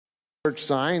Church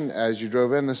sign as you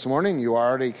drove in this morning. You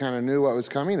already kind of knew what was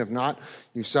coming. If not,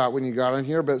 you saw it when you got in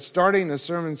here. But starting a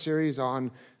sermon series on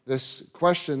this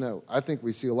question that I think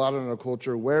we see a lot in our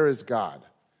culture: where is God?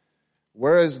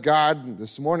 Where is God?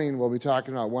 This morning we'll be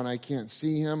talking about when I can't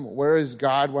see Him. Where is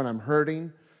God when I'm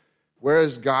hurting? Where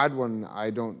is God when I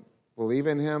don't believe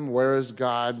in Him? Where is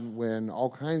God when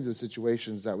all kinds of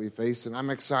situations that we face? And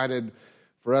I'm excited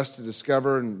for us to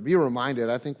discover and be reminded.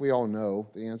 I think we all know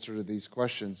the answer to these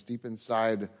questions deep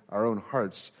inside our own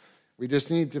hearts. We just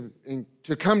need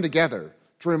to come together,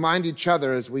 to remind each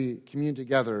other as we commune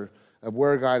together of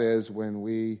where God is when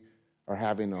we are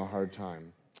having a hard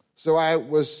time. So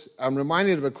I'm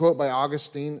reminded of a quote by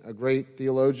Augustine, a great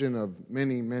theologian of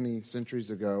many, many centuries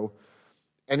ago.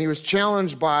 And he was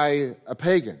challenged by a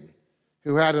pagan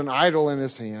who had an idol in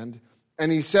his hand.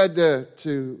 And he said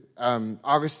to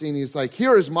Augustine, he's like,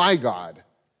 "Here is my God.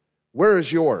 Where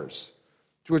is yours?"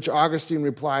 To which Augustine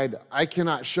replied, "I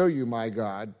cannot show you my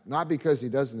God, not because He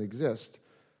doesn't exist,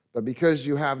 but because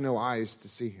you have no eyes to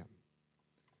see Him."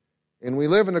 And we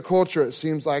live in a culture, it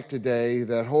seems like today,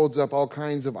 that holds up all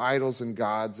kinds of idols and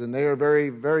gods, and they are very,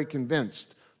 very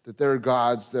convinced that their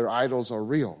gods, their idols are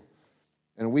real.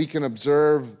 And we can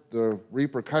observe the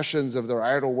repercussions of their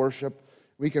idol worship.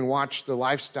 We can watch the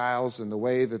lifestyles and the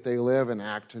way that they live and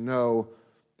act to know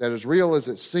that as real as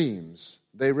it seems,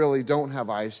 they really don't have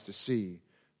eyes to see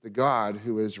the God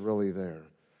who is really there.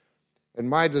 And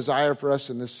my desire for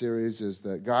us in this series is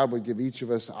that God would give each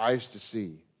of us eyes to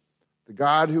see the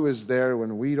God who is there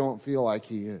when we don't feel like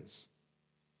He is.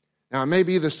 Now, it may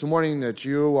be this morning that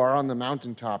you are on the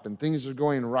mountaintop and things are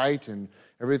going right and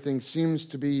everything seems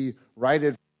to be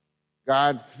righted.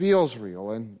 God feels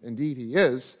real, and indeed He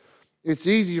is. It's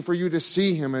easy for you to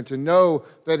see Him and to know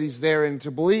that He's there and to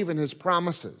believe in His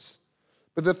promises.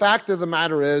 But the fact of the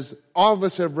matter is, all of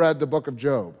us have read the book of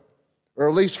Job, or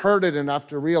at least heard it enough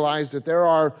to realize that there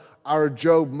are our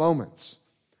Job moments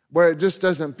where it just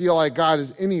doesn't feel like God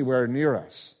is anywhere near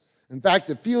us. In fact,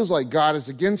 it feels like God is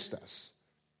against us.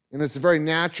 And it's a very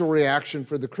natural reaction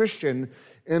for the Christian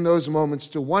in those moments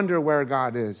to wonder where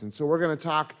God is. And so we're going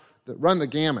to run the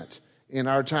gamut in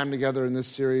our time together in this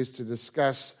series to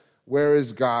discuss where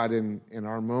is God in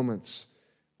our moments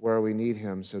where we need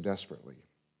Him so desperately.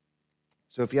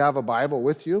 So if you have a Bible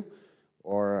with you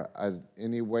or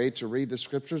any way to read the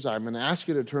Scriptures, I'm going to ask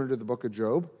you to turn to the book of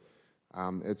Job.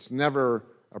 It's never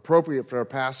appropriate for a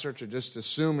pastor to just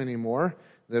assume anymore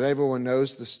that everyone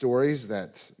knows the stories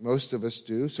that most of us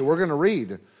do. So we're going to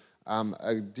read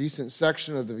a decent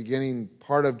section of the beginning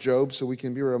part of Job so we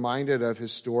can be reminded of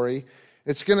his story.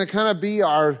 It's going to kind of be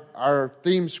our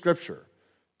theme scripture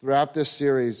throughout this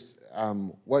series,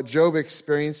 what Job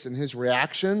experienced and his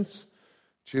reactions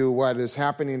to what is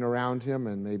happening around him,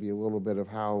 and maybe a little bit of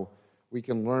how we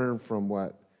can learn from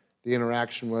what the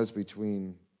interaction was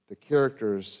between the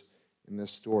characters in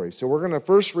this story. So we're going to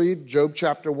first read Job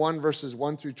chapter 1, verses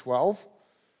 1 through 12.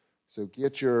 So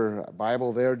get your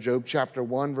Bible there, Job chapter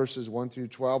 1, verses 1 through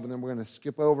 12, and then we're going to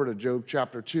skip over to Job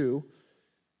chapter 2.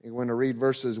 We're going to read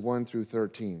verses 1 through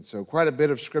 13. So quite a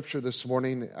bit of scripture this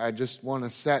morning. I just want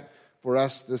to set for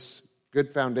us this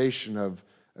good foundation of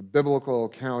a biblical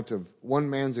account of one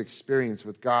man's experience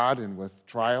with God and with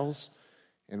trials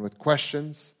and with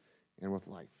questions and with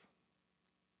life.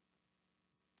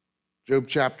 Job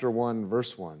chapter 1,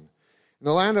 verse 1. In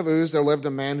the land of Uz there lived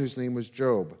a man whose name was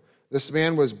Job. This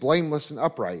man was blameless and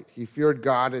upright. He feared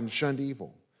God and shunned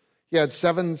evil. He had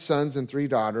 7 sons and 3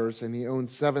 daughters, and he owned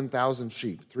 7,000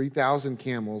 sheep, 3,000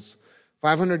 camels,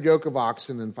 500 yoke of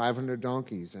oxen, and 500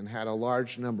 donkeys, and had a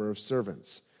large number of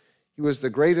servants. He was the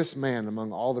greatest man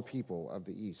among all the people of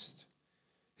the East.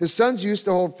 His sons used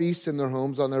to hold feasts in their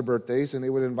homes on their birthdays, and they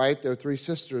would invite their 3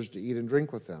 sisters to eat and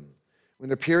drink with them. When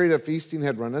the period of feasting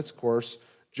had run its course,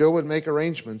 Job would make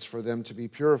arrangements for them to be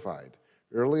purified.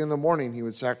 Early in the morning, he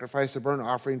would sacrifice a burnt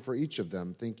offering for each of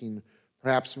them, thinking,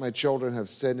 "Perhaps my children have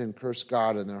sinned and cursed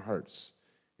God in their hearts."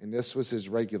 And this was his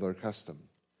regular custom.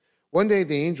 One day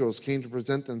the angels came to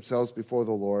present themselves before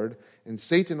the Lord, and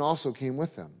Satan also came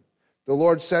with them. The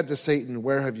Lord said to Satan,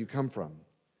 "Where have you come from?"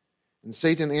 And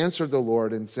Satan answered the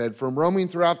Lord and said, "From roaming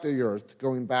throughout the earth,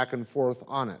 going back and forth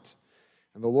on it."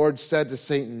 And the Lord said to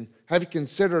Satan, "Have you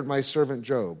considered my servant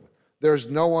Job? There is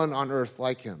no one on earth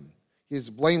like him. He is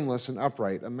blameless and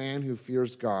upright, a man who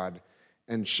fears God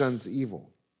and shuns evil."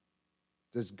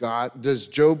 Does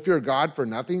Job fear God for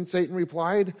nothing? Satan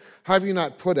replied. "Have you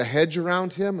not put a hedge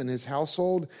around him and his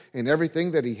household and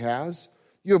everything that he has?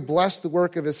 You have blessed the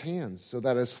work of his hands, so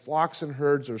that his flocks and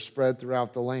herds are spread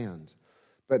throughout the land.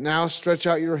 But now stretch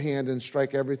out your hand and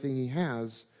strike everything he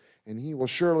has, and he will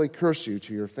surely curse you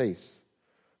to your face."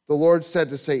 The Lord said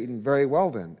to Satan, "Very well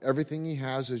then, everything he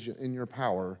has is in your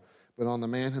power, but on the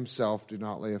man himself do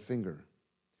not lay a finger."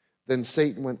 Then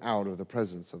Satan went out of the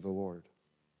presence of the Lord.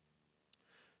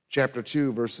 Chapter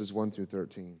 2, verses 1 through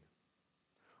 13.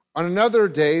 On another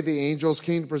day, the angels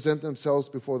came to present themselves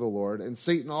before the Lord, and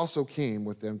Satan also came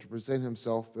with them to present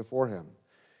himself before him.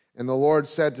 And the Lord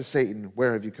said to Satan,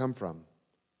 "Where have you come from?"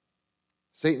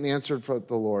 Satan answered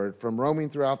the Lord, "From roaming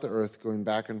throughout the earth, going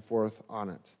back and forth on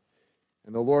it."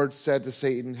 And the Lord said to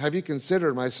Satan, "Have you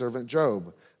considered my servant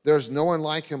Job? There is no one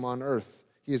like him on earth.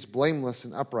 He is blameless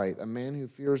and upright, a man who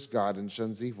fears God and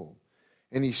shuns evil.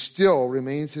 And he still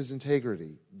remains his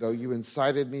integrity, though you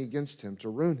incited me against him to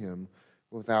ruin him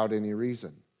without any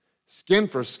reason." "Skin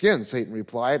for skin," Satan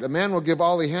replied. "A man will give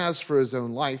all he has for his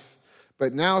own life.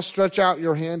 But now stretch out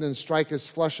your hand and strike his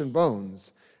flesh and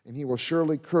bones, and he will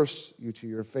surely curse you to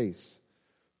your face."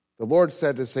 The Lord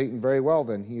said to Satan, "Very well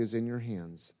then, he is in your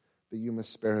hands, but you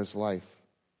must spare his life."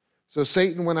 So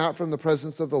Satan went out from the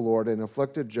presence of the Lord and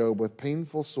afflicted Job with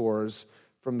painful sores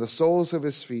from the soles of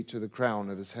his feet to the crown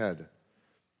of his head.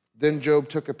 Then Job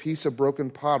took a piece of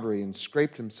broken pottery and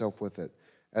scraped himself with it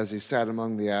as he sat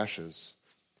among the ashes.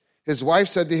 His wife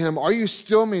said to him, "Are you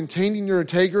still maintaining your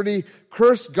integrity?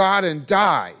 Curse God and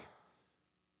die."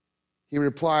 He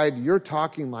replied, "You're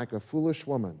talking like a foolish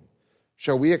woman.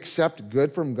 Shall we accept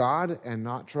good from God and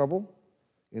not trouble?"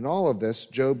 In all of this,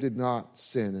 Job did not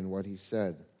sin in what he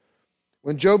said.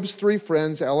 When Job's three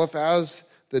friends, Eliphaz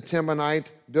the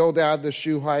Temanite, Bildad the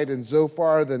Shuhite, and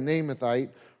Zophar the Naamathite,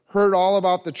 heard all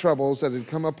about the troubles that had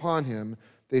come upon him,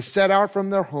 they set out from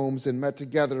their homes and met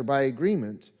together by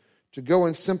agreement to go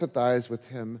and sympathize with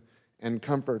him and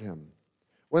comfort him.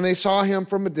 When they saw him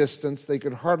from a distance, they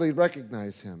could hardly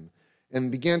recognize him, and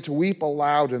began to weep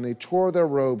aloud, and they tore their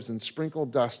robes and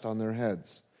sprinkled dust on their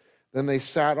heads. Then they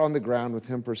sat on the ground with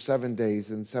him for 7 days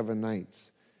and 7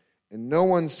 nights. And no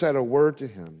one said a word to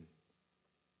him,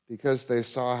 because they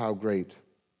saw how great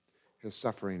his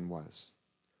suffering was.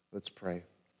 Let's pray.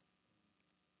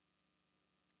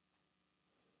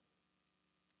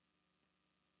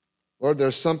 Lord,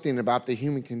 there's something about the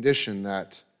human condition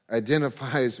that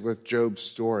identifies with Job's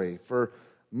story. For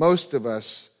most of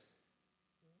us,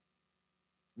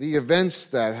 the events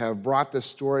that have brought this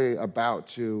story about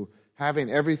to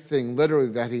having everything literally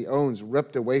that he owns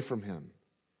ripped away from him,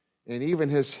 and even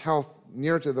his health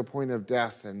near to the point of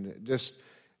death, and just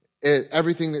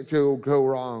everything that could go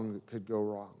wrong could go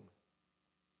wrong.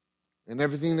 And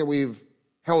everything that we've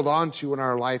held on to in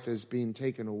our life is being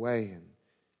taken away. And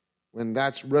when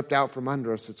that's ripped out from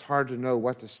under us, it's hard to know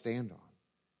what to stand on.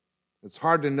 It's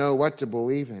hard to know what to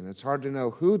believe in. It's hard to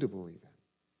know who to believe in.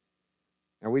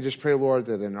 And we just pray, Lord,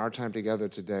 that in our time together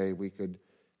today, we could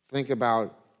think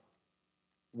about,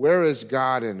 where is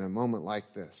God in a moment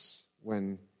like this,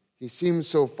 when he seems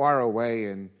so far away?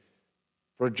 And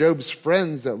for Job's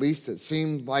friends, at least, it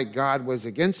seemed like God was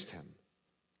against him.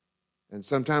 And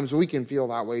sometimes we can feel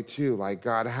that way too, like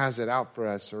God has it out for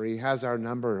us, or he has our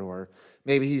number, or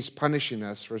maybe he's punishing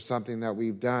us for something that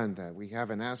we've done that we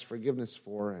haven't asked forgiveness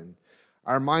for. And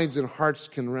our minds and hearts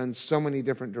can run so many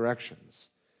different directions.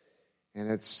 And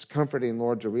it's comforting,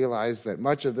 Lord, to realize that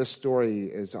much of this story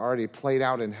is already played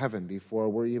out in heaven before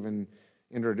we're even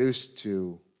introduced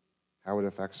to how it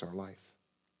affects our life.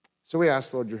 So we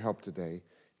ask, Lord, your help today,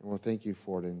 and we'll thank you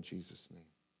for it in Jesus' name.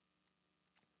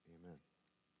 Amen.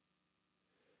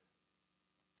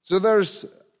 So there's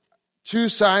two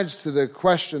sides to the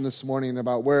question this morning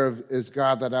about where is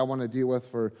God that I want to deal with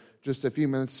for just a few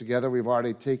minutes together. We've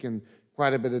already taken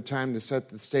quite a bit of time to set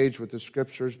the stage with the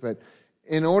scriptures, but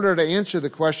in order to answer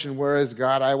the question, where is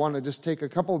God, I want to just take a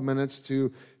couple of minutes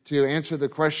to answer the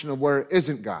question of where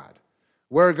isn't God,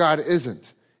 where God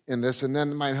isn't in this, and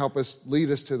then it might help us lead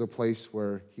us to the place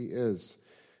where he is.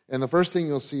 And the first thing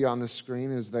you'll see on the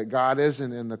screen is that God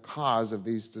isn't in the cause of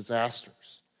these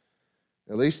disasters.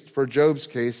 At least for Job's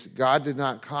case, God did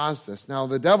not cause this. Now,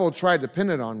 the devil tried to pin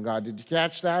it on God. Did you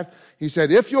catch that? He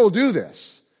said, if you'll do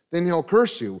this, then he'll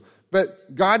curse you.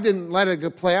 But God didn't let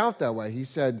it play out that way. He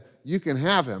said, you can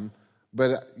have him,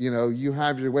 but you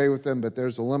have your way with him, but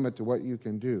there's a limit to what you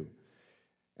can do.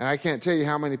 And I can't tell you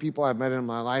how many people I've met in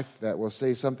my life that will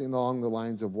say something along the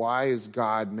lines of, why is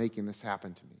God making this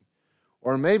happen to me?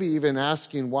 Or maybe even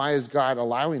asking, why is God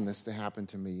allowing this to happen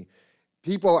to me?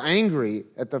 People angry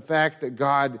at the fact that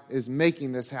God is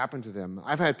making this happen to them.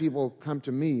 I've had people come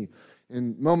to me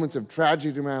in moments of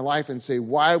tragedy in my life and say,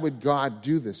 why would God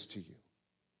do this to you?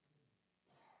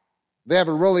 They have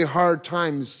a really hard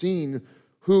time seeing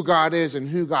who God is and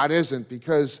who God isn't,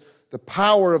 because the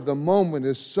power of the moment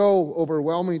is so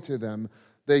overwhelming to them,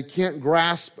 they can't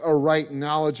grasp a right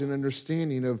knowledge and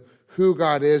understanding of who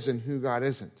God is and who God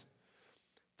isn't.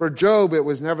 For Job, it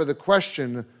was never the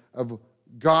question of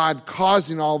God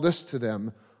causing all this to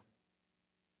them,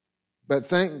 but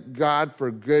thank God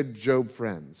for good Job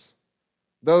friends.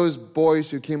 Those boys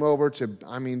who came over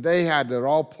they had it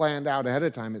all planned out ahead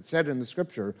of time. It said in the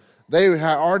scripture, they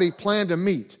had already planned to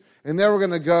meet, and they were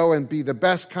going to go and be the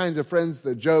best kinds of friends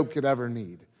that Job could ever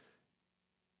need.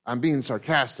 I'm being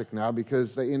sarcastic now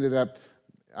because they ended up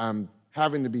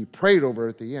having to be prayed over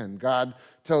at the end. God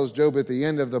tells Job at the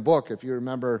end of the book, if you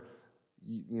remember,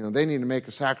 they need to make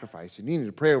a sacrifice. You needed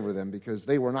to pray over them because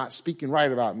they were not speaking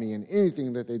right about me in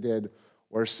anything that they did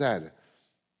or said.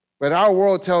 But our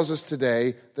world tells us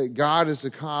today that God is the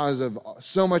cause of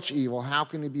so much evil. How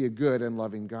can he be a good and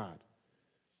loving God?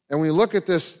 And we look at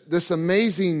this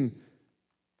amazing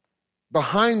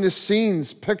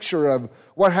behind-the-scenes picture of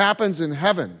what happens in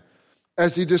heaven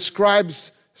as he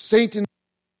describes Satan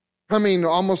coming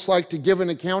almost like to give an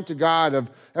account to God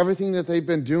of everything that they've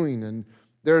been doing. And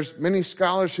there's many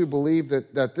scholars who believe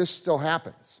that this still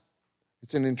happens.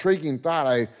 It's an intriguing thought.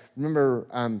 I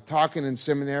remember talking in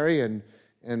seminary,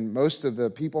 and most of the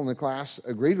people in the class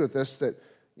agreed with this, that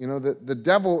the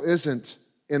devil isn't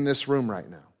in this room right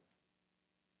now.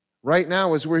 Right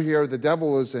now, as we're here, the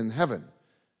devil is in heaven,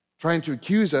 trying to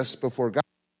accuse us before God.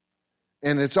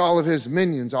 And it's all of his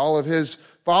minions, all of his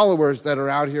followers that are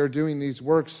out here doing these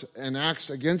works and acts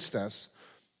against us.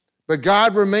 But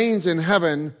God remains in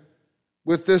heaven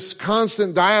with this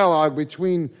constant dialogue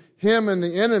between him and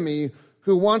the enemy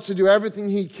who wants to do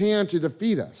everything he can to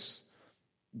defeat us.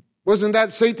 Wasn't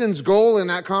that Satan's goal in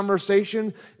that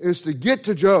conversation? Is to get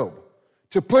to Job,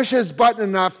 to push his button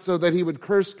enough so that he would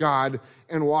curse God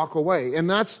and walk away. And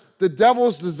that's the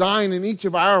devil's design in each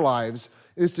of our lives,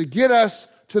 is to get us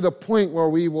to the point where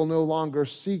we will no longer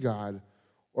see God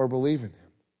or believe in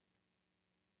him.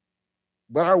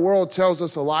 But our world tells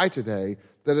us a lie today,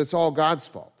 that it's all God's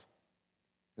fault.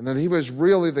 And that he was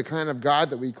really the kind of God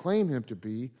that we claim him to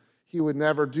be. He would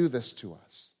never do this to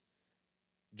us.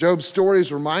 Job's story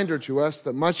is a reminder to us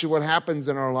that much of what happens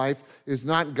in our life is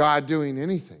not God doing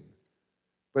anything,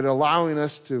 but allowing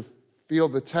us to feel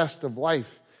the test of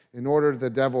life in order the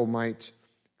devil might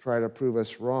try to prove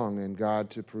us wrong and God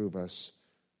to prove us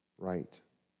right.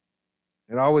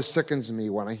 It always sickens me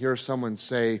when I hear someone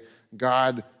say,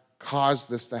 God caused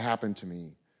this to happen to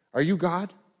me. Are you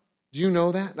God? Do you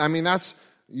know that?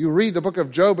 You read the book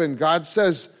of Job and God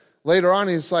says later on,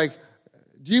 he's like,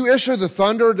 do you issue the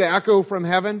thunder to echo from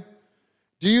heaven?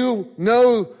 Do you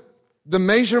know the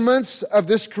measurements of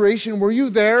this creation? Were you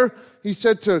there, he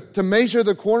said, to measure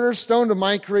the cornerstone of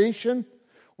my creation?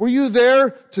 Were you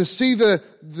there to see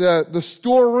the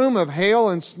storeroom of hail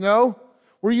and snow?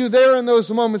 Were you there in those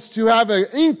moments to have an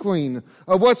inkling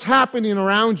of what's happening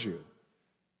around you?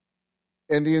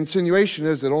 And the insinuation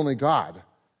is that only God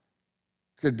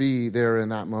could be there in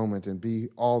that moment and be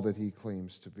all that he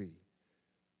claims to be.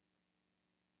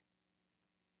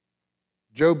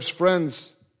 Job's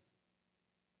friends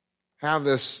have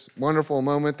this wonderful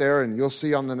moment there, and you'll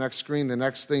see on the next screen the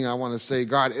next thing I want to say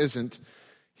God isn't.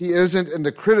 He isn't in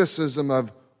the criticism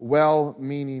of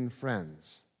well-meaning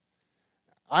friends.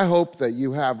 I hope that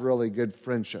you have really good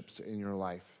friendships in your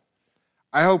life.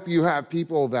 I hope you have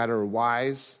people that are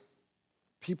wise,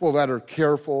 people that are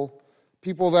careful,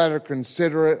 people that are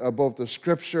considerate of both the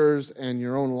scriptures and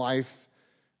your own life,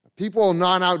 people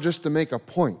not out just to make a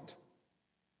point.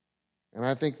 And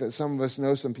I think that some of us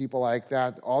know some people like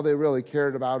that. All they really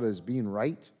cared about is being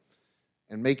right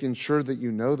and making sure that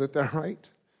you know that they're right.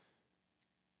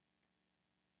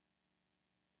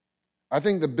 I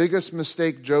think the biggest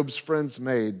mistake Job's friends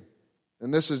made,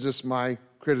 and this is just my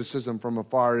criticism from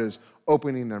afar, is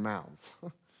opening their mouths.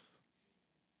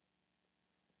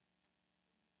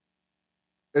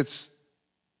 It's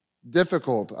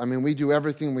difficult. We do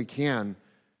everything we can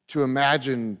to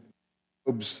imagine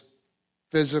Job's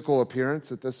physical appearance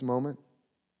at this moment,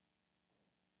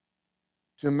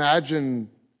 to imagine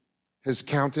his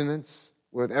countenance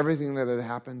with everything that had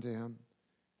happened to him.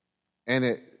 And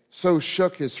it so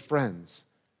shook his friends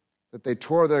that they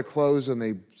tore their clothes and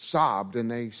they sobbed and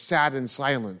they sat in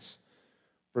silence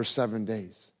for 7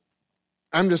 days.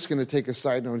 I'm just going to take a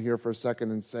side note here for a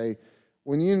second and say,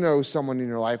 when you know someone in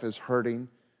your life is hurting,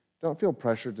 don't feel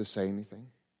pressured to say anything.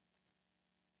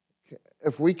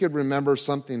 If we could remember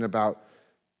something about,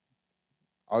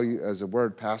 I'll use as a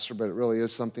word, pastor, but it really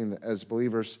is something that as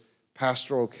believers,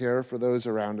 pastoral care for those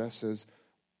around us is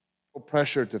no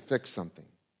pressure to fix something.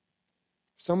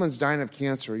 If someone's dying of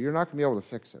cancer, you're not going to be able to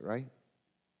fix it, right?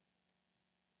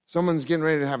 Someone's getting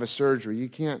ready to have a surgery. You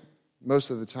can't,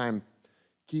 most of the time,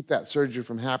 keep that surgery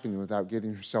from happening without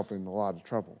getting yourself in a lot of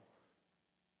trouble.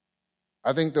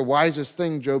 I think the wisest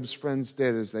thing Job's friends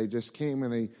did is they just came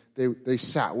and they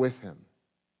sat with him.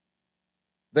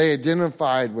 They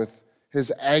identified with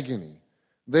his agony.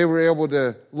 They were able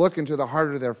to look into the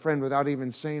heart of their friend without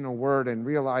even saying a word and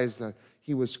realize that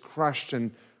he was crushed.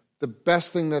 And the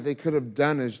best thing that they could have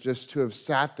done is just to have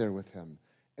sat there with him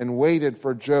and waited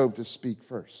for Job to speak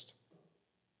first.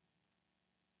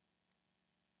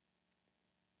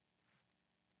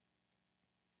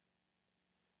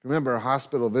 Remember a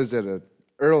hospital visit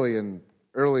early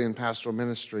in pastoral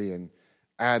ministry, and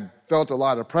I had felt a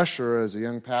lot of pressure as a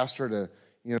young pastor to,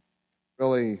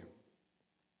 really,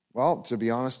 to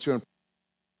be honest, to a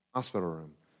hospital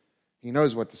room. He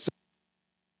knows what to say.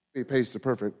 He prays the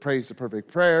perfect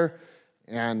prayer.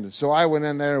 And so I went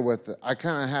in there I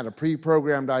kind of had a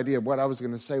pre-programmed idea of what I was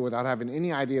going to say without having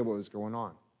any idea what was going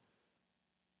on.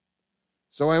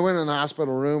 So I went in the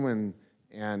hospital room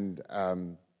and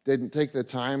didn't take the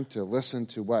time to listen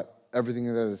to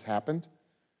everything that has happened.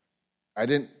 I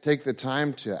didn't take the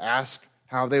time to ask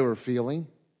how they were feeling.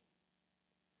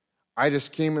 I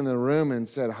just came in the room and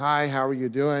said, "Hi, how are you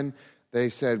doing?" They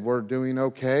said, "We're doing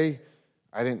okay."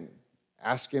 I didn't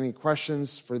ask any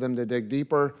questions for them to dig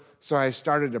deeper. So I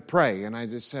started to pray, and I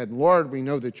just said, "Lord, we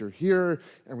know that you're here,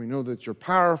 and we know that you're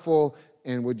powerful,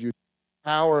 and would you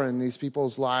power in these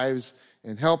people's lives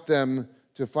and help them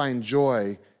to find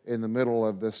joy in the middle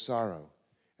of this sorrow."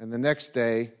 And the next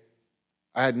day,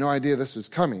 I had no idea this was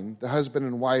coming. The husband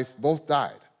and wife both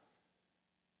died.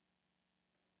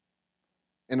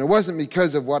 And it wasn't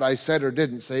because of what I said or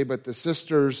didn't say, but the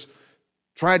sisters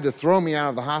tried to throw me out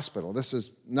of the hospital. This has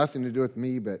nothing to do with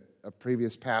me, but a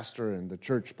previous pastor and the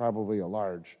church probably at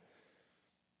large.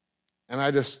 And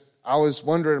I was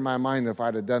wondering in my mind if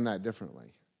I'd have done that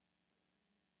differently.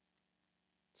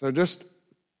 So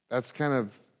that's kind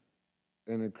of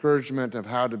an encouragement of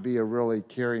how to be a really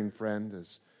caring friend.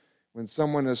 Is when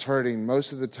someone is hurting,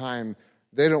 most of the time,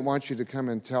 they don't want you to come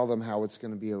and tell them how it's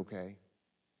going to be okay.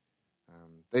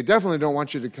 They definitely don't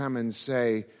want you to come and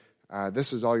say,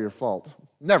 "This is all your fault."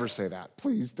 Never say that.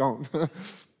 Please don't.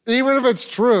 Even if it's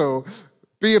true,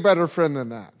 be a better friend than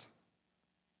that.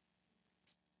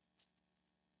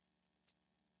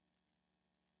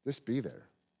 Just be there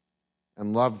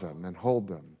and love them and hold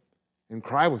them and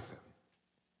cry with them.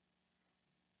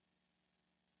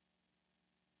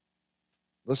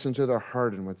 Listen to their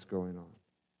heart and what's going on.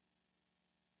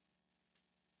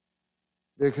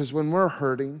 Because when we're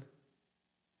hurting,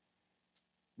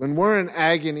 when we're in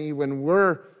agony, when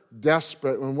we're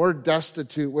desperate, when we're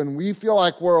destitute, when we feel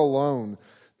like we're alone,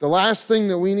 the last thing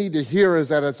that we need to hear is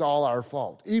that it's all our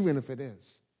fault, even if it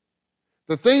is.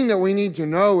 The thing that we need to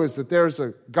know is that there's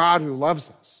a God who loves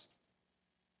us.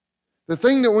 The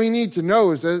thing that we need to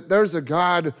know is that there's a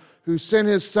God who sent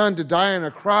his son to die on a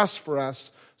cross for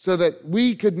us so that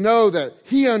we could know that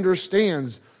he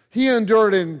understands. He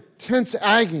endured intense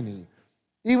agony.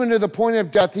 Even to the point of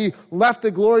death, he left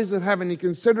the glories of heaven. He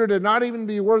considered it not even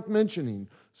be worth mentioning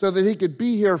so that he could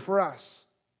be here for us.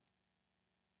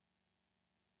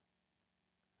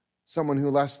 Someone who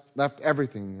left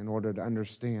everything in order to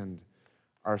understand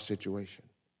our situation.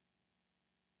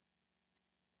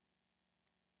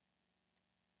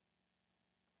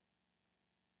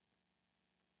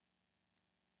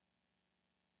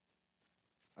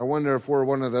 I wonder if we're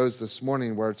one of those this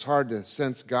morning where it's hard to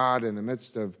sense God in the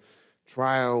midst of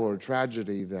trial or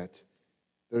tragedy, that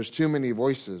there's too many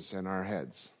voices in our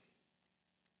heads.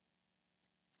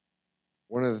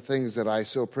 One of the things that I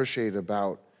so appreciate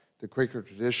about the Quaker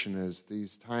tradition is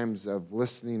these times of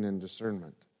listening and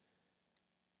discernment.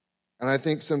 And I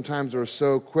think sometimes we're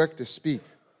so quick to speak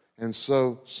and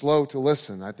so slow to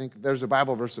listen. I think there's a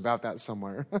Bible verse about that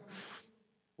somewhere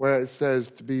where it says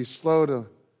to be slow to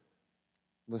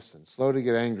listen, slow to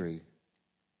get angry,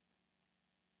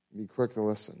 be quick to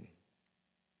listen.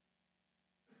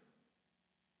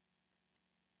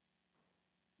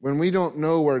 When we don't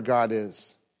know where God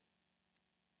is,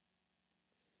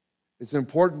 it's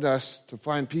important to us to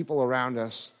find people around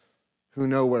us who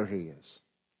know where he is.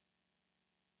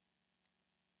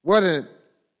 What an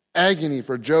agony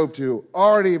for Job to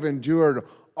already have endured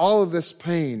all of this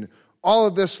pain, all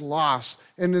of this loss,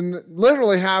 and then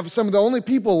literally have some of the only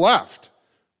people left.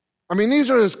 I mean, these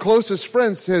are his closest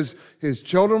friends. His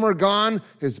children were gone.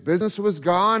 His business was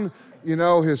gone.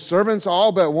 His servants,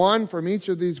 all but one from each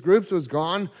of these groups, was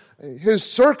gone. His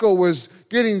circle was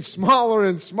getting smaller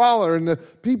and smaller, and the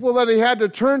people that he had to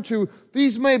turn to,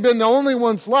 these may have been the only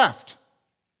ones left.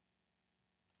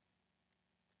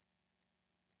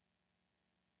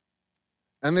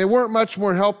 And they weren't much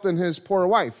more help than his poor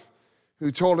wife,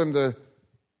 who told him to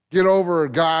get over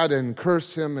God and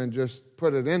curse him and just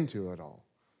put it into it all.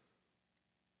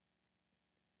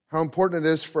 how important it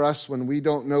is for us when we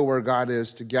don't know where God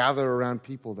is to gather around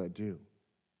people that do.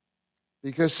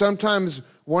 Because sometimes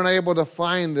we're not able to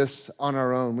find this on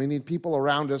our own. We need people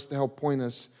around us to help point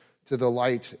us to the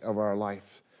light of our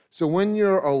life. So when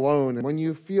you're alone and when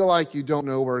you feel like you don't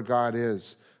know where God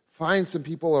is, find some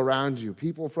people around you,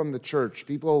 people from the church,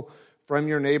 people from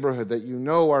your neighborhood that you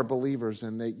know are believers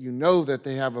and that you know that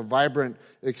they have a vibrant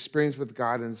experience with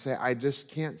God, and say, I just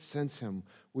can't sense him.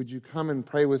 Would you come and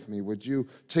pray with me? Would you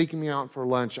take me out for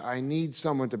lunch? I need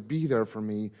someone to be there for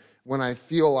me when I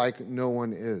feel like no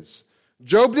one is.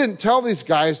 Job didn't tell these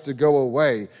guys to go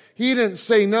away. He didn't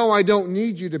say, no, I don't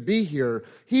need you to be here.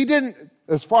 He didn't,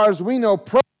 as far as we know,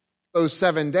 prolong those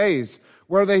 7 days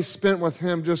where they spent with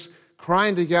him just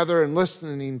crying together and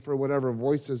listening for whatever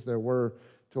voices there were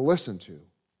to listen to.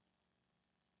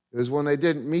 It was when they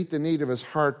didn't meet the need of his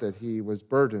heart that he was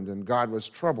burdened and God was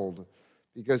troubled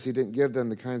because he didn't give them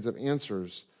the kinds of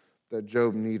answers that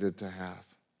Job needed to have.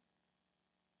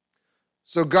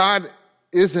 So God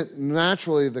isn't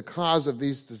naturally the cause of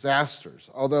these disasters,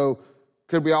 although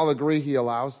could we all agree he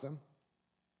allows them?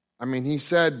 I mean, he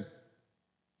said,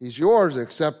 he's yours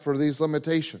except for these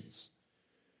limitations.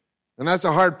 And that's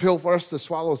a hard pill for us to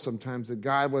swallow sometimes, that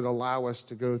God would allow us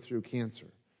to go through cancer,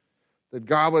 that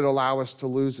God would allow us to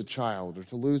lose a child or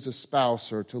to lose a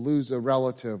spouse or to lose a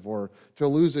relative or to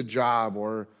lose a job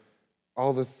or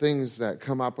all the things that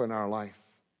come up in our life.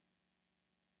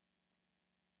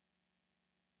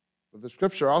 But the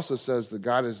scripture also says that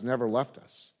God has never left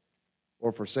us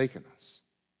or forsaken us.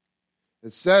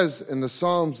 It says in the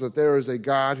Psalms that there is a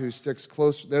God who sticks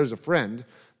closer, there's a friend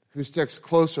who sticks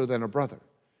closer than a brother.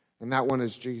 And that one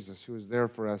is Jesus, who is there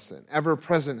for us, an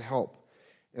ever-present help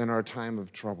in our time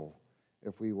of trouble,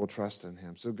 if we will trust in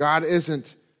him. So God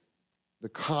isn't the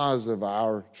cause of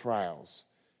our trials.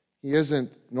 He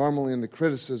isn't normally in the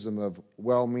criticism of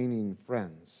well-meaning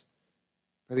friends,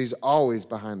 but he's always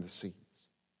behind the scenes.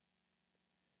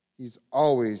 He's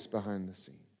always behind the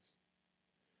scenes.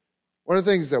 One of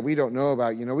the things that we don't know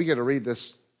about, we get to read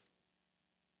this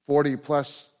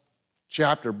 40-plus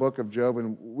chapter book of Job,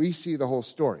 and we see the whole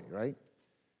story, right?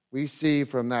 We see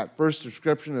from that first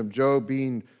description of Job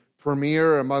being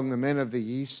premier among the men of the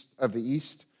East,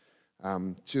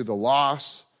 to the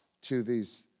loss, to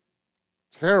these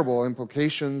terrible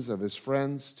implications of his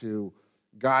friends, to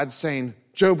God saying,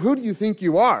 Job, who do you think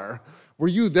you are? Were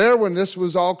you there when this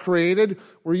was all created?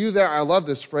 Were you there? I love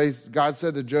this phrase. God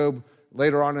said to Job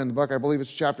later on in the book, I believe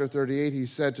it's chapter 38, he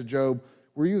said to Job,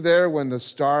 were you there when the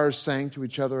stars sang to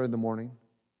each other in the morning?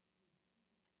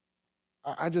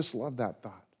 I just love that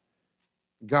thought.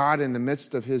 God, in the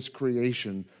midst of his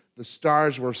creation, the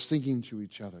stars were singing to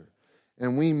each other.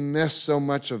 And we miss so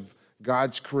much of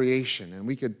God's creation. And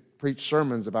we could preach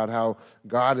sermons about how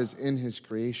God is in his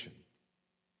creation.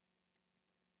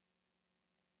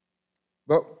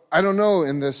 But I don't know,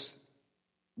 in this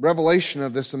revelation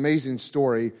of this amazing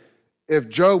story, if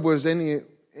Job was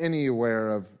any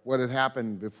aware of what had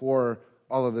happened before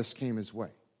all of this came his way.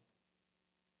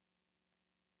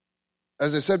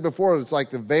 As I said before, it's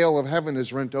like the veil of heaven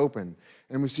is rent open,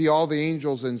 and we see all the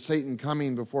angels and Satan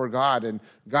coming before God, and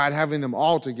God having them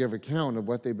all to give account of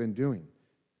what they've been doing.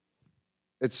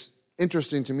 It's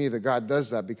interesting to me that God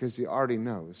does that because he already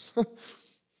knows.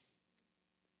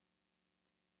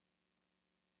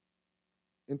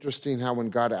 Interesting how when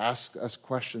God asks us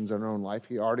questions in our own life,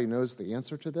 he already knows the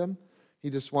answer to them. He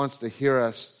just wants to hear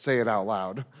us say it out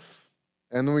loud.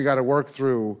 And then we got to work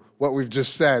through what we've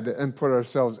just said and put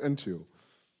ourselves into.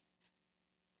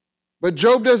 But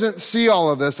Job doesn't see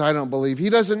all of this, I don't believe.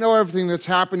 He doesn't know everything that's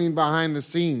happening behind the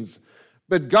scenes.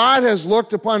 But God has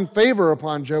looked upon favor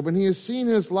upon Job, and he has seen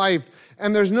his life.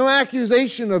 And there's no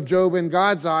accusation of Job in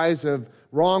God's eyes of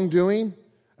wrongdoing,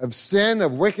 of sin,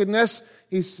 of wickedness.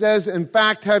 He says, in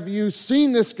fact, have you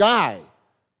seen this guy?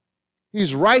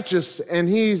 He's righteous, and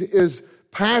he is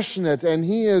passionate, and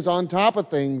he is on top of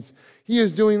things. He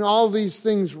is doing all these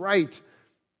things right.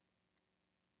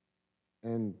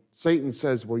 And Satan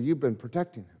says, well, you've been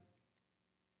protecting him.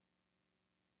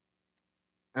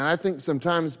 And I think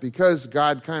sometimes because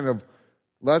God kind of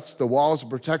lets the walls of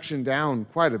protection down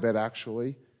quite a bit,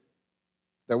 actually,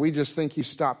 that we just think he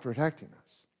stopped protecting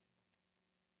us.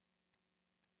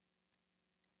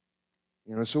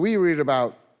 So we read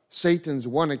about Satan's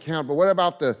one account, but what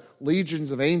about the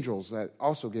legions of angels that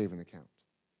also gave an account?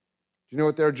 Do you know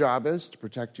what their job is? To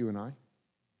protect you and I.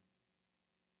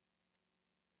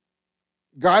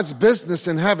 God's business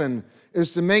in heaven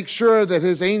is to make sure that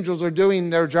his angels are doing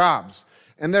their jobs.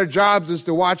 And their jobs is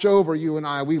to watch over you and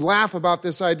I. We laugh about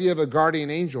this idea of a guardian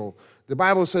angel. The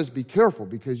Bible says be careful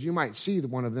because you might see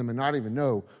one of them and not even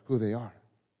know who they are.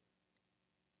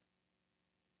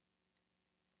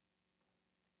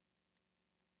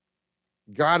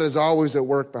 God is always at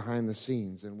work behind the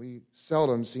scenes, and we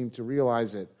seldom seem to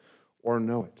realize it or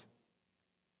know it.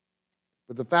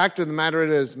 But the fact of the matter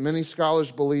is, many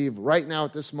scholars believe right now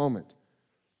at this moment,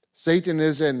 Satan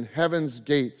is in heaven's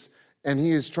gates, and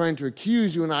he is trying to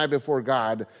accuse you and I before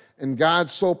God, and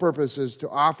God's sole purpose is to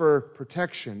offer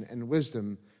protection and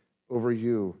wisdom over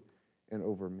you and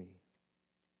over me.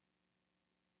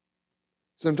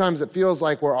 Sometimes it feels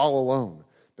like we're all alone,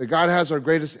 but God has our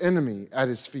greatest enemy at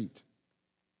his feet.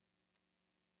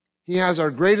 He has our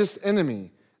greatest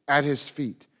enemy at his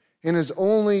feet. And his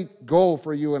only goal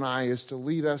for you and I is to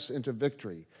lead us into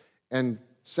victory. And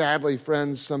sadly,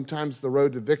 friends, sometimes the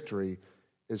road to victory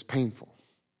is painful.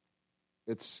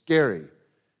 It's scary.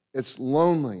 It's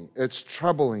lonely. It's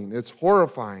troubling. It's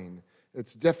horrifying.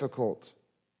 It's difficult.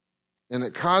 And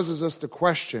it causes us to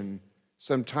question,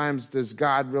 sometimes, does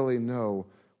God really know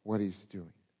what he's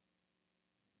doing?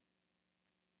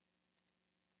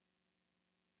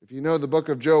 If you know the book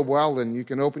of Job well, then you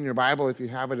can open your Bible if you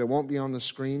have it. It won't be on the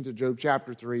screen, to Job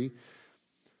chapter 3.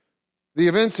 The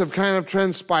events have kind of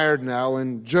transpired now,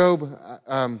 and Job,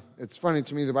 it's funny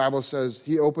to me, the Bible says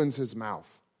he opens his mouth.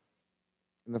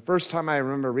 And the first time I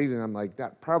remember reading, I'm like,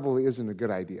 that probably isn't a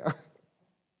good idea.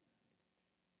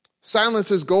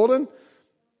 Silence is golden.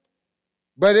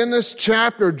 But in this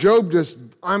chapter, Job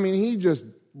he just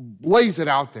lays it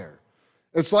out there.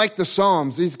 It's like the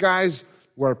Psalms. These guys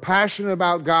were passionate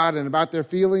about God and about their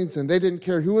feelings, and they didn't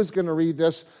care who was going to read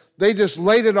this. They just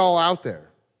laid it all out there.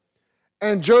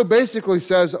 And Job basically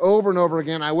says over and over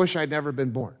again, I wish I'd never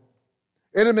been born.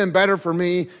 It'd have been better for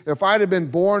me if I'd have been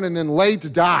born and then laid to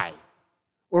die.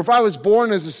 Or if I was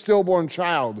born as a stillborn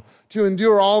child to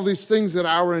endure all these things that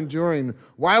I were enduring.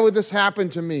 Why would this happen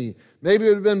to me? Maybe it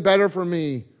would have been better for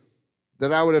me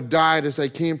that I would have died as I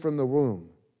came from the womb.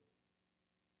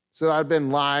 So I'd been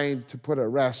lied to put at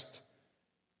rest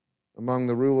among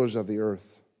the rulers of the earth.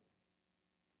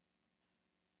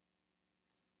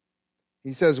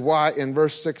 He says, why, in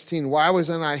verse 16, why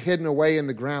wasn't I hidden away in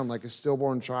the ground like a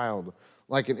stillborn child,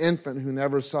 like an infant who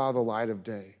never saw the light of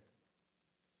day?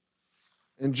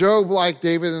 And Job, like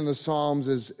David in the Psalms,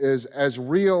 is as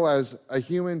real as a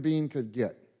human being could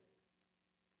get.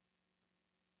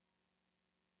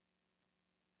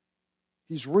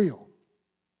 He's real.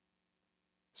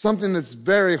 Something that's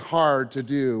very hard to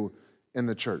do in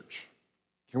the church.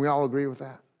 Can we all agree with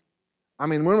that? I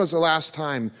mean, when was the last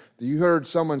time that you heard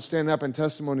someone stand up in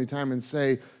testimony time and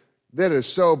say, that is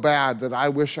so bad that I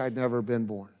wish I'd never been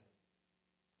born?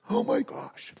 Oh my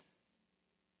gosh.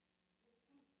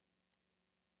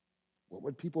 What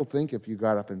would people think if you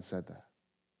got up and said that?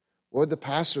 What would the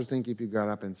pastor think if you got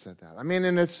up and said that? I mean,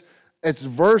 and it's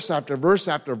verse after verse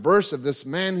after verse of this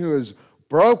man who is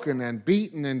broken and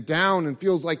beaten and down and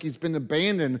feels like he's been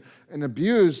abandoned and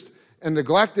abused and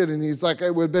neglected. And he's like,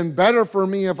 it would have been better for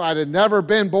me if I'd had never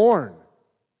been born.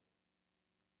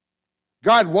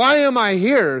 God, why am I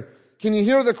here? Can you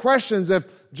hear the questions? If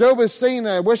Job is saying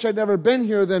that I wish I'd never been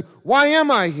here, then why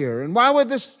am I here? And why would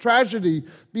this tragedy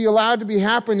be allowed to be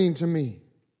happening to me?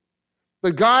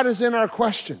 But God is in our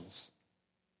questions.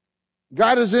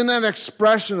 God is in that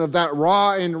expression of that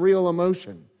raw and real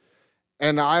emotion.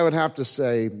 And I would have to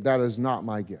say, that is not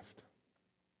my gift.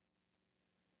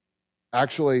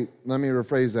 Actually, let me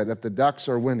rephrase that. If the Ducks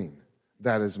are winning,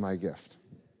 that is my gift.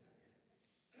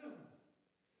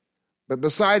 But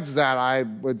besides that, I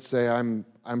would say I'm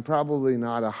probably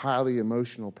not a highly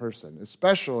emotional person,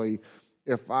 especially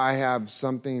if I have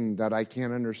something that I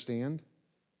can't understand,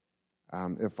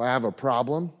 if I have a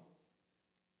problem,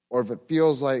 or if it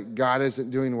feels like God isn't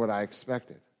doing what I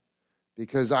expected.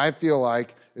 Because I feel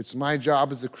like it's my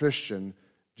job as a Christian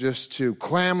just to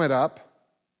clam it up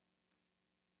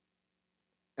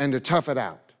and to tough it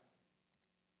out.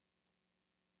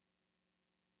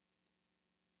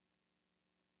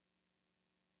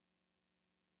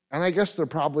 And I guess there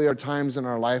probably are times in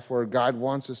our life where God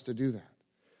wants us to do that.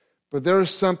 But there is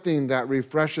something that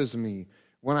refreshes me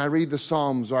when I read the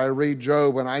Psalms or I read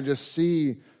Job and I just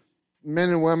see men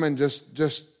and women just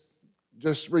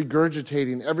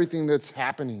regurgitating everything that's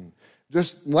happening,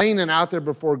 just laying it out there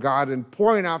before God and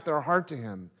pouring out their heart to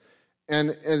Him.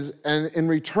 And in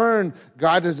return,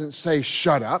 God doesn't say,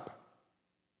 shut up.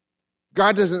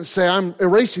 God doesn't say, I'm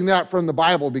erasing that from the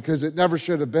Bible because it never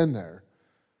should have been there.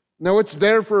 No, it's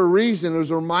there for a reason. It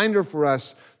was a reminder for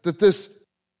us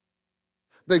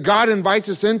that God invites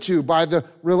us into by the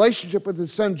relationship with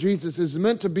His Son Jesus is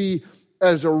meant to be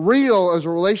as real as a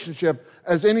relationship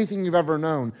as anything you've ever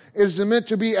known. It is meant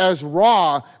to be as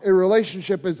raw a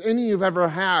relationship as any you've ever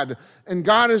had. And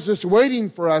God is just waiting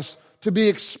for us to be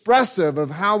expressive of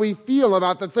how we feel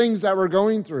about the things that we're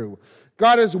going through.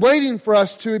 God is waiting for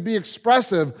us to be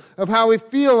expressive of how we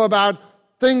feel about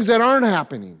things that aren't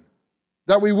happening,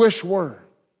 that we wish were.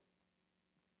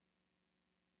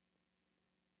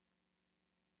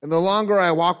 And the longer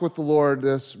I walk with the Lord,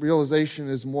 this realization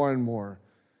is more and more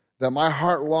that my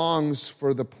heart longs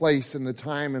for the place and the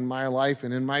time in my life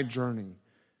and in my journey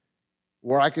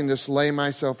where I can just lay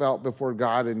myself out before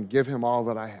God and give Him all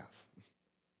that I have.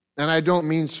 And I don't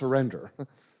mean surrender,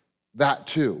 that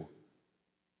too.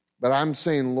 But I'm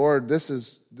saying, Lord, this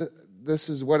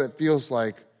is what it feels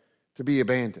like to be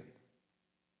abandoned.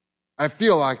 I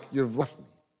feel like you've left me.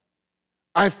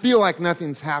 I feel like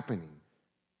nothing's happening.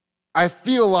 I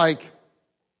feel like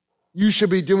you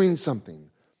should be doing something.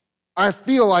 I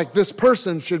feel like this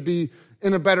person should be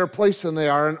in a better place than they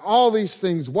are, and all these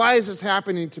things. Why is this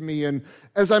happening to me? And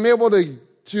as I'm able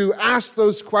to ask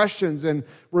those questions and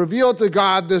reveal to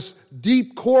God this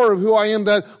deep core of who I am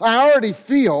that I already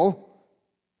feel,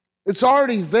 it's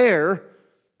already there.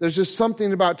 There's just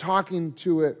something about talking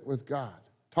to it with God,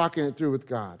 talking it through with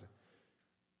God.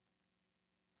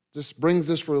 Just brings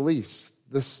this release,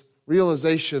 this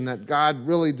realization that God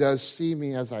really does see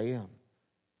me as I am.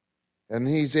 And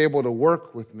He's able to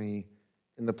work with me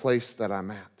in the place that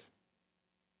I'm at.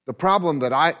 The problem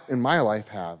that I, in my life,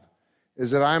 have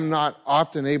is that I'm not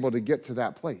often able to get to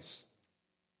that place.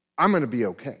 I'm going to be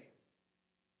okay.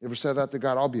 You ever said that to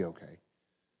God? I'll be okay.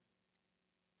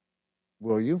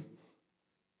 Will you?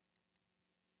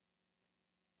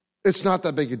 It's not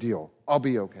that big a deal. I'll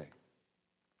be okay.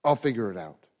 I'll figure it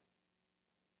out.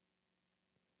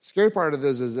 The scary part of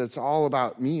this is it's all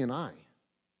about me and I.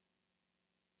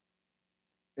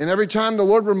 And every time the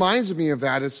Lord reminds me of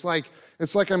that, it's like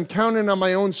I'm counting on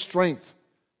my own strength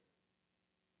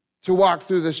to walk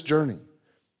through this journey.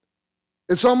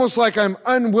 It's almost like I'm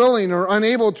unwilling or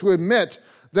unable to admit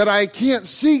that I can't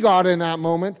see God in that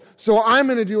moment, so I'm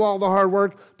going to do all the hard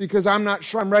work because I'm not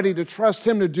sure I'm ready to trust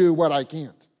Him to do what I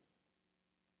can't.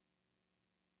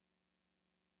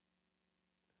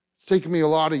 It's taken me a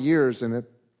lot of years, and it's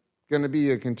going to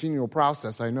be a continual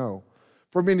process, I know,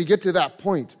 for me to get to that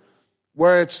point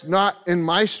where it's not in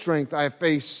my strength I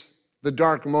face the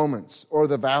dark moments or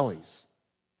the valleys.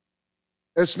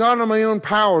 It's not in my own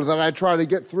power that I try to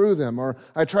get through them, or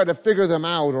I try to figure them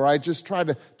out, or I just try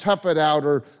to tough it out,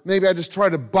 or maybe I just try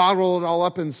to bottle it all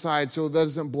up inside so it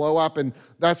doesn't blow up, and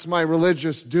that's my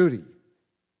religious duty.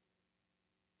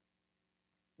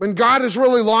 When God is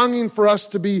really longing for us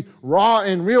to be raw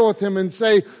and real with Him and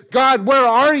say, God, where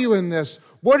are you in this?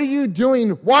 What are you doing?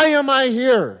 Why am I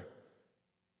here?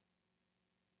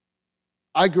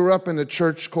 I grew up in a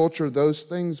church culture. Those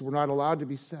things were not allowed to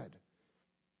be said,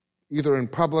 either in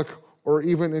public or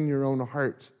even in your own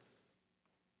heart.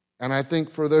 And I think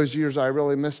for those years, I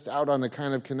really missed out on the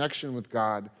kind of connection with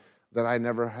God that I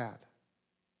never had.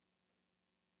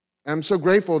 And I'm so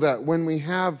grateful that when we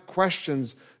have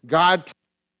questions, God can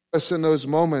help us in those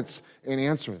moments and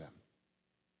answer them.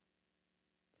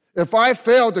 If I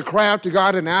fail to cry out to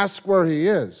God and ask where He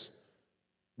is,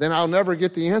 then I'll never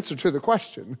get the answer to the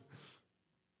question.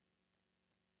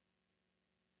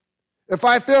 If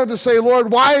I fail to say,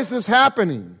 Lord, why is this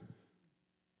happening?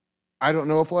 I don't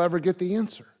know if I'll ever get the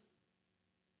answer.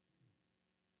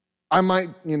 I might,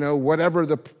 whatever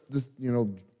the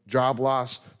job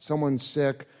loss, someone's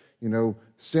sick,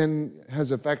 sin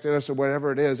has affected us or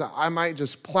whatever it is, I might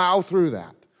just plow through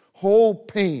that whole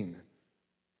pain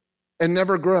and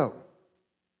never grow.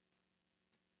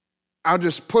 I'll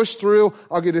just push through.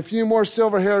 I'll get a few more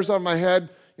silver hairs on my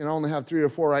head. I only have 3 or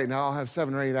 4 right now. I'll have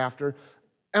 7 or 8 after.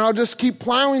 And I'll just keep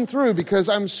plowing through because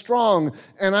I'm strong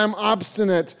and I'm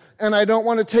obstinate and I don't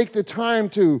want to take the time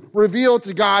to reveal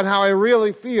to God how I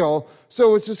really feel.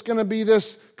 So it's just going to be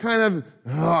this kind of,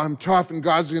 I'm tough and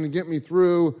God's going to get me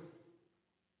through.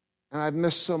 And I've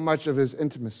missed so much of His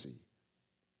intimacy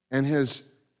and His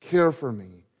care for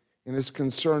me and His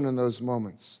concern in those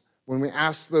moments. When we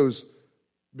ask those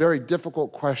very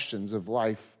difficult questions of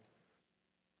life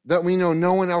that we know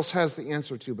no one else has the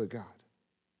answer to but God.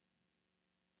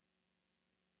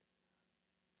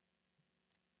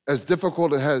 As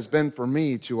difficult it has been for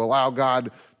me to allow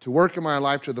God to work in my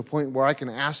life to the point where I can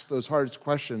ask those hard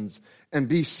questions and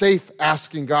be safe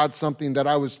asking God something that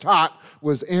I was taught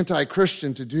was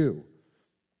anti-Christian to do.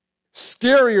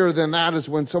 Scarier than that is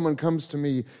when someone comes to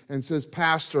me and says,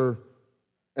 Pastor,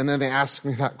 and then they ask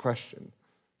me that question.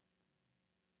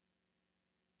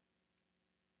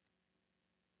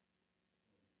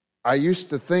 I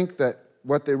used to think that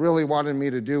what they really wanted me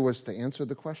to do was to answer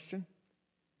the question.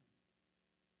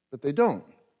 But they don't.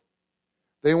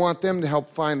 They want them to help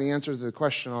find the answer to the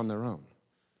question on their own.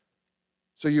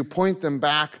 So you point them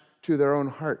back to their own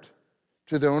heart,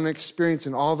 to their own experience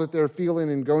and all that they're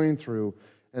feeling and going through.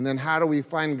 And then how do we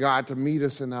find God to meet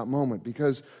us in that moment?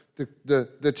 Because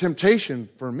the temptation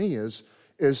for me is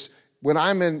when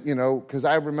I'm in, because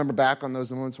I remember back on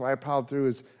those moments where I plowed through,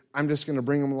 is I'm just going to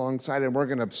bring them alongside and we're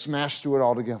going to smash through it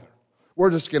all together. We're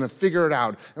just going to figure it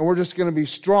out, and we're just going to be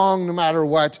strong no matter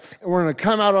what, and we're going to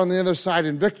come out on the other side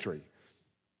in victory.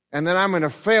 And then I'm going to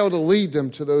fail to lead them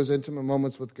to those intimate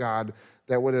moments with God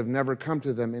that would have never come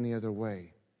to them any other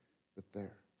way but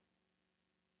there.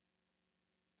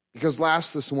 Because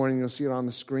last this morning, you'll see it on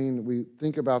the screen, we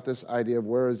think about this idea of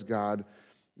where is God.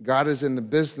 God is in the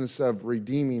business of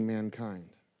redeeming mankind.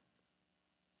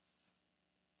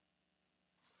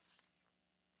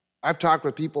 I've talked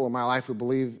with people in my life who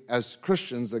believe as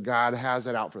Christians that God has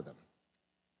it out for them.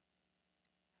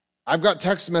 I've got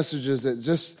text messages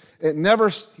that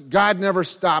God never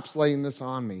stops laying this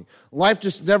on me. Life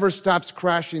just never stops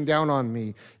crashing down on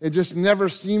me. It just never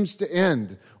seems to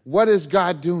end. What is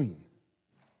God doing?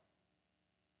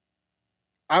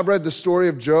 I've read the story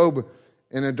of Job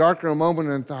in a darker moment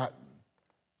and thought,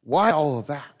 why all of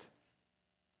that?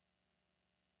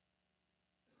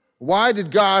 Why did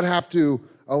God have to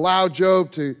allow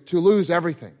Job to lose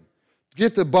everything, to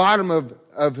get the bottom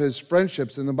of his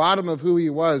friendships and the bottom of who he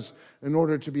was in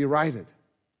order to be righted?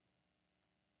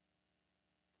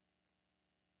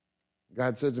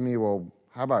 God said to me, well,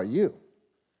 how about you?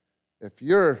 If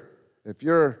you're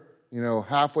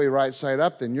halfway right side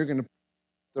up, then you're going to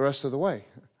the rest of the way.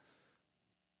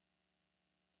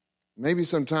 Maybe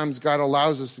sometimes God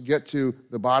allows us to get to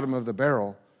the bottom of the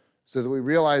barrel so that we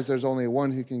realize there's only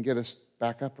one who can get us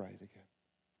back upright again.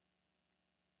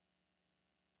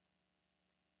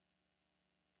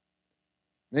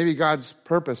 Maybe God's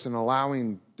purpose in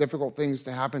allowing difficult things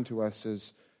to happen to us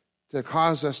is to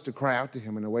cause us to cry out to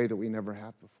Him in a way that we never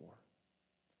have before.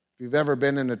 If you've ever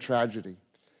been in a tragedy,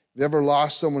 if you've ever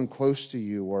lost someone close to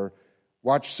you or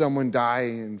watched someone die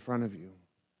in front of you,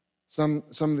 some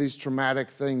of these traumatic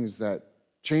things that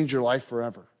change your life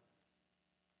forever,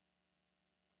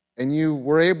 and you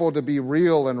were able to be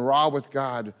real and raw with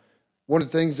God, one of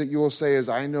the things that you will say is,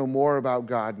 I know more about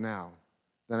God now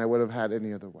than I would have had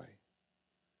any other way.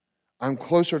 I'm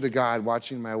closer to God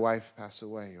watching my wife pass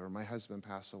away or my husband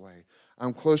pass away.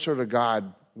 I'm closer to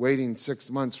God waiting 6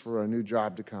 months for a new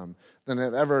job to come than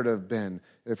it ever would have been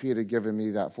if He had given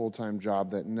me that full-time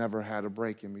job that never had a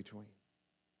break in between.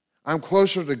 I'm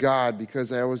closer to God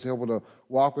because I was able to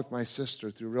walk with my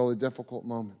sister through really difficult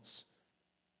moments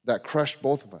that crushed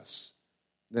both of us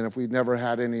than if we'd never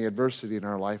had any adversity in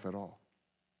our life at all.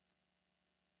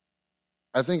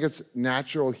 I think it's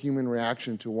natural human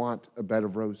reaction to want a bed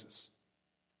of roses.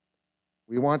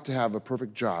 We want to have a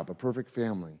perfect job, a perfect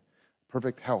family,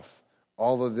 perfect health,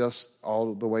 all of this,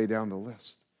 all the way down the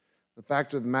list. The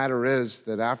fact of the matter is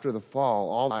that after the fall,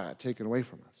 all that got taken away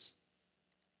from us.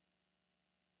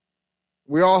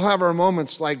 We all have our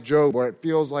moments like Job where it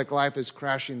feels like life is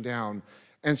crashing down.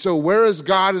 And so where is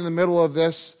God in the middle of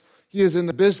this? He is in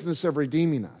the business of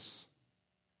redeeming us.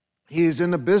 He is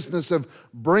in the business of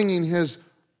bringing His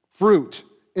fruit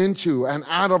into and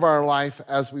out of our life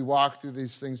as we walk through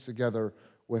these things together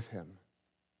with Him.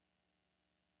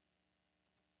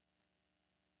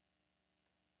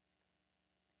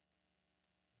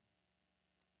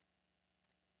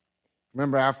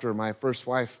 Remember after my first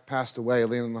wife passed away,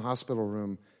 laying in the hospital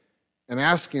room and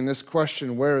asking this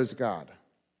question, where is God?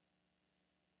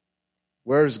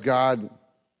 Where is God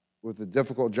with the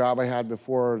difficult job I had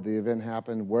before the event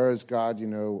happened? Where is God? We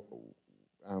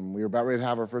were about ready to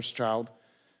have our first child,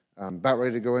 about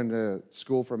ready to go into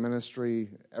school for ministry.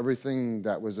 Everything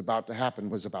that was about to happen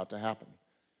was about to happen.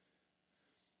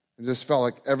 It just felt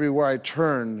like everywhere I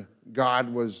turned,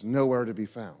 God was nowhere to be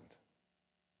found.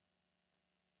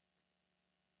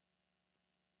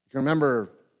 I can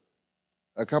remember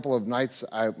a couple of nights,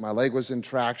 my leg was in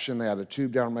traction. They had a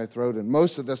tube down my throat, and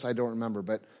most of this I don't remember,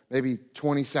 but maybe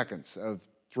 20 seconds of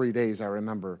 3 days I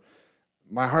remember.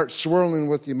 My heart swirling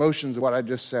with the emotions of what I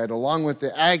just said, along with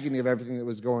the agony of everything that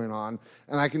was going on.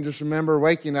 And I can just remember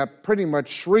waking up pretty much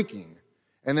shrieking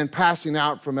and then passing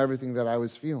out from everything that I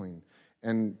was feeling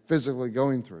and physically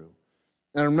going through.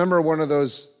 And I remember one of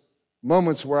those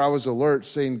moments where I was alert,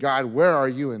 saying, God, where are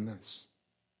you in this?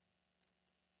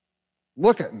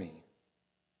 Look at me.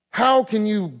 How can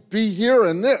you be here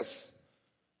in this?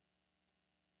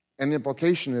 And the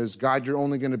implication is, God, you're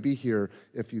only going to be here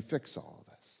if you fix all of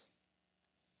this.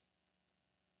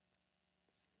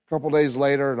 A couple days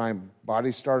later, my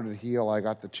body started to heal. I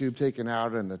got the tube taken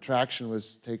out, and the traction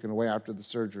was taken away after the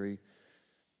surgery.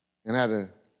 And I had a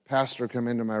pastor come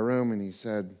into my room, and he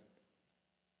said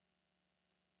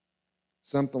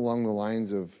something along the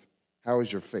lines of, How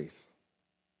is your faith?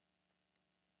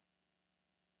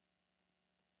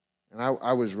 And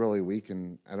I was really weak,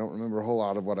 and I don't remember a whole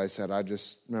lot of what I said. I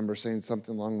just remember saying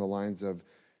something along the lines of,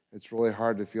 it's really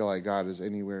hard to feel like God is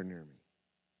anywhere near me.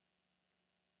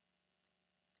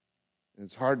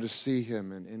 It's hard to see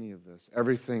him in any of this.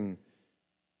 Everything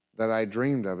that I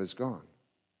dreamed of is gone.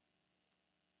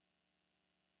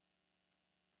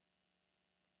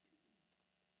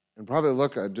 And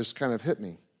probably it just kind of hit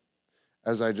me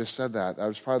as I just said that. That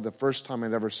was probably the first time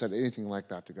I'd ever said anything like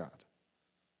that to God.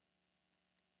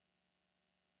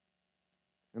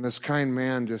 And this kind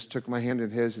man just took my hand in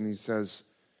his and he says,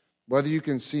 whether you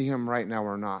can see him right now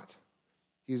or not,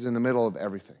 he's in the middle of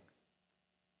everything.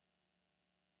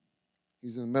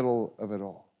 He's in the middle of it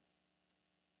all.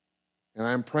 And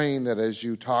I'm praying that as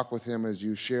you talk with him, as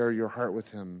you share your heart with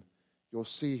him, you'll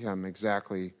see him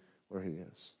exactly where he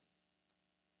is.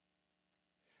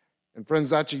 And friends,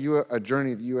 that's a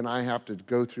journey that you and I have to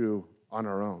go through on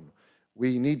our own.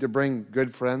 We need to bring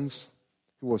good friends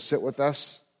who will sit with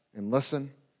us and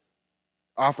listen,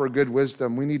 offer good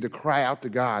wisdom. We need to cry out to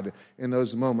God in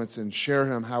those moments and share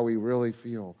him how we really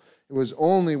feel. It was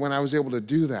only when I was able to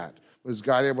do that was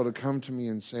God able to come to me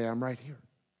and say, I'm right here.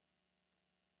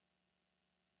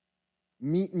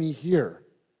 Meet me here,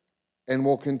 and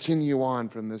we'll continue on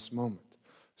from this moment.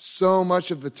 So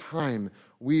much of the time,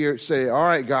 we say, all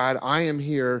right, God, I am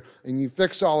here, and you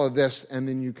fix all of this, and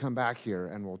then you come back here,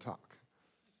 and we'll talk.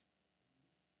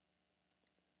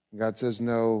 And God says,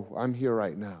 no, I'm here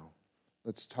right now.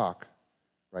 Let's talk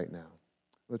right now.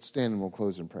 Let's stand, and we'll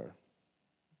close in prayer.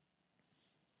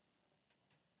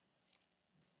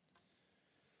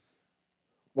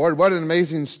 Lord, what an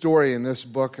amazing story in this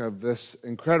book of this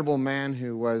incredible man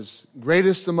who was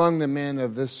greatest among the men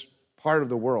of this part of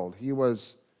the world. He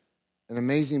was an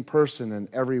amazing person in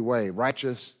every way,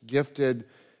 righteous, gifted,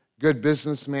 good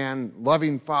businessman,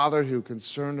 loving father who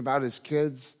concerned about his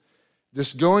kids,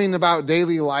 just going about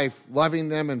daily life, loving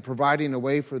them and providing a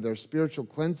way for their spiritual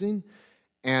cleansing,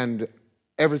 and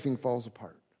everything falls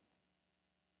apart.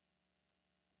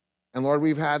 And Lord,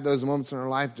 we've had those moments in our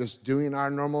life just doing our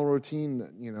normal routine,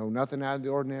 nothing out of the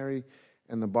ordinary,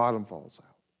 and the bottom falls out.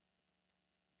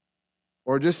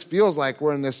 Or it just feels like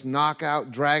we're in this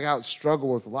knockout, drag-out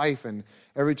struggle with life, and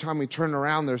every time we turn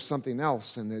around, there's something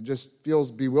else, and it just feels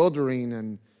bewildering,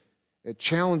 and it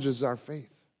challenges our faith.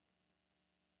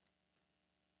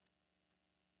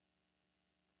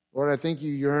 Lord, I think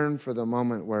you yearn for the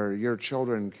moment where your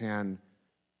children can,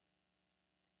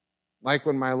 like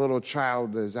when my little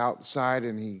child is outside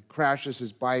and he crashes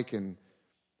his bike and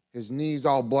his knee's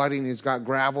all bloody and he's got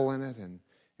gravel in it and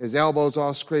his elbow's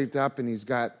all scraped up and he's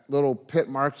got little pit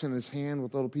marks in his hand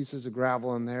with little pieces of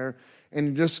gravel in there, and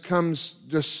he just comes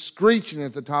just screeching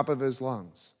at the top of his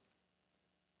lungs.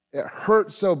 It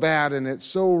hurts so bad and it's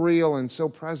so real and so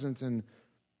present, and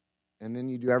then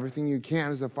you do everything you can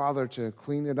as a father to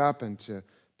clean it up and to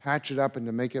patch it up and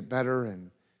to make it better, and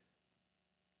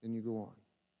then you go on.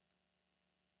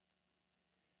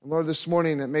 And Lord, this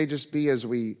morning it may just be as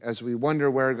we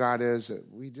wonder where God is,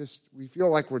 we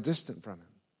feel like we're distant from him.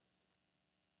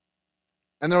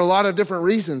 And there are a lot of different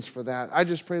reasons for that. I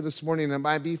just pray this morning, it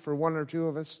might be for one or two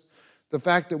of us, the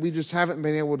fact that we just haven't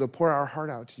been able to pour our heart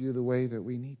out to you the way that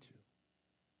we need to.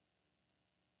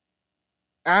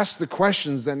 Ask the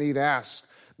questions that need asked.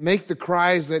 Make the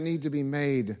cries that need to be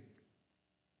made.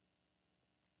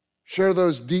 Share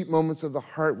those deep moments of the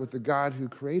heart with the God who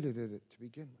created it to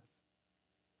begin with.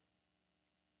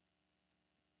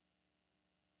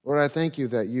 Lord, I thank you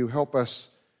that you help us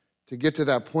to get to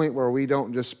that point where we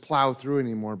don't just plow through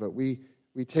anymore, but we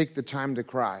take the time to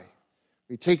cry.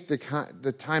 We take the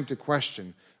time to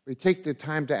question. We take the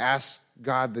time to ask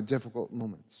God the difficult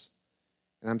moments.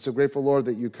 And I'm so grateful, Lord,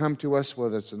 that you come to us,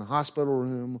 whether it's in the hospital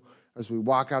room, as we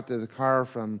walk out to the car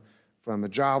from a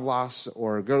job loss,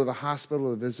 or go to the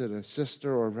hospital to visit a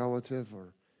sister or a relative,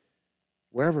 or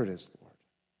wherever it is, Lord.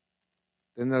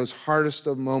 In those hardest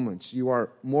of moments, you are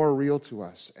more real to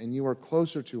us, and you are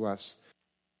closer to us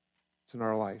in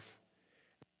our life.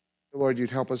 Lord,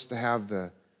 you'd help us to have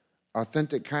the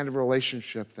authentic kind of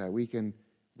relationship that we can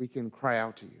cry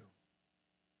out to you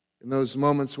in those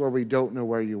moments where we don't know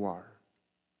where you are.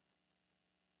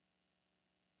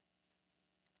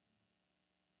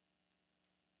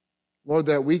 Lord,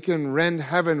 that we can rend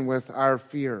heaven with our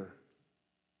fear.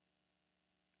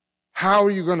 How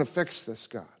are you going to fix this,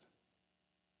 God?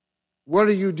 What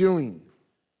are you doing?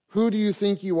 Who do you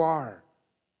think you are?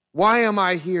 Why am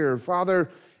I here? Father,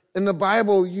 in the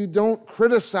Bible, you don't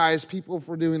criticize people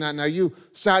for doing that. Now, you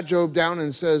sat Job down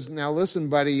and says, now listen,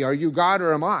 buddy, are you God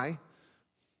or am I?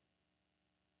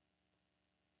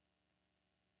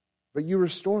 but you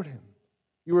restored him.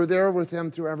 You were there with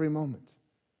him through every moment.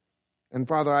 And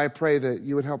Father, I pray that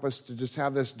you would help us to just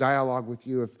have this dialogue with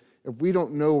you if we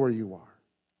don't know where you are.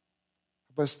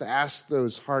 Help us to ask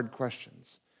those hard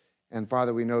questions. And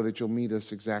Father, we know that you'll meet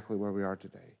us exactly where we are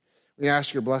today. We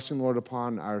ask your blessing, Lord,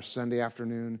 upon our Sunday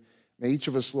afternoon. May each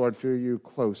of us, Lord, feel you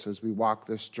close as we walk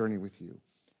this journey with you.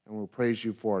 And we'll praise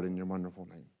you for it in your wonderful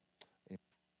name.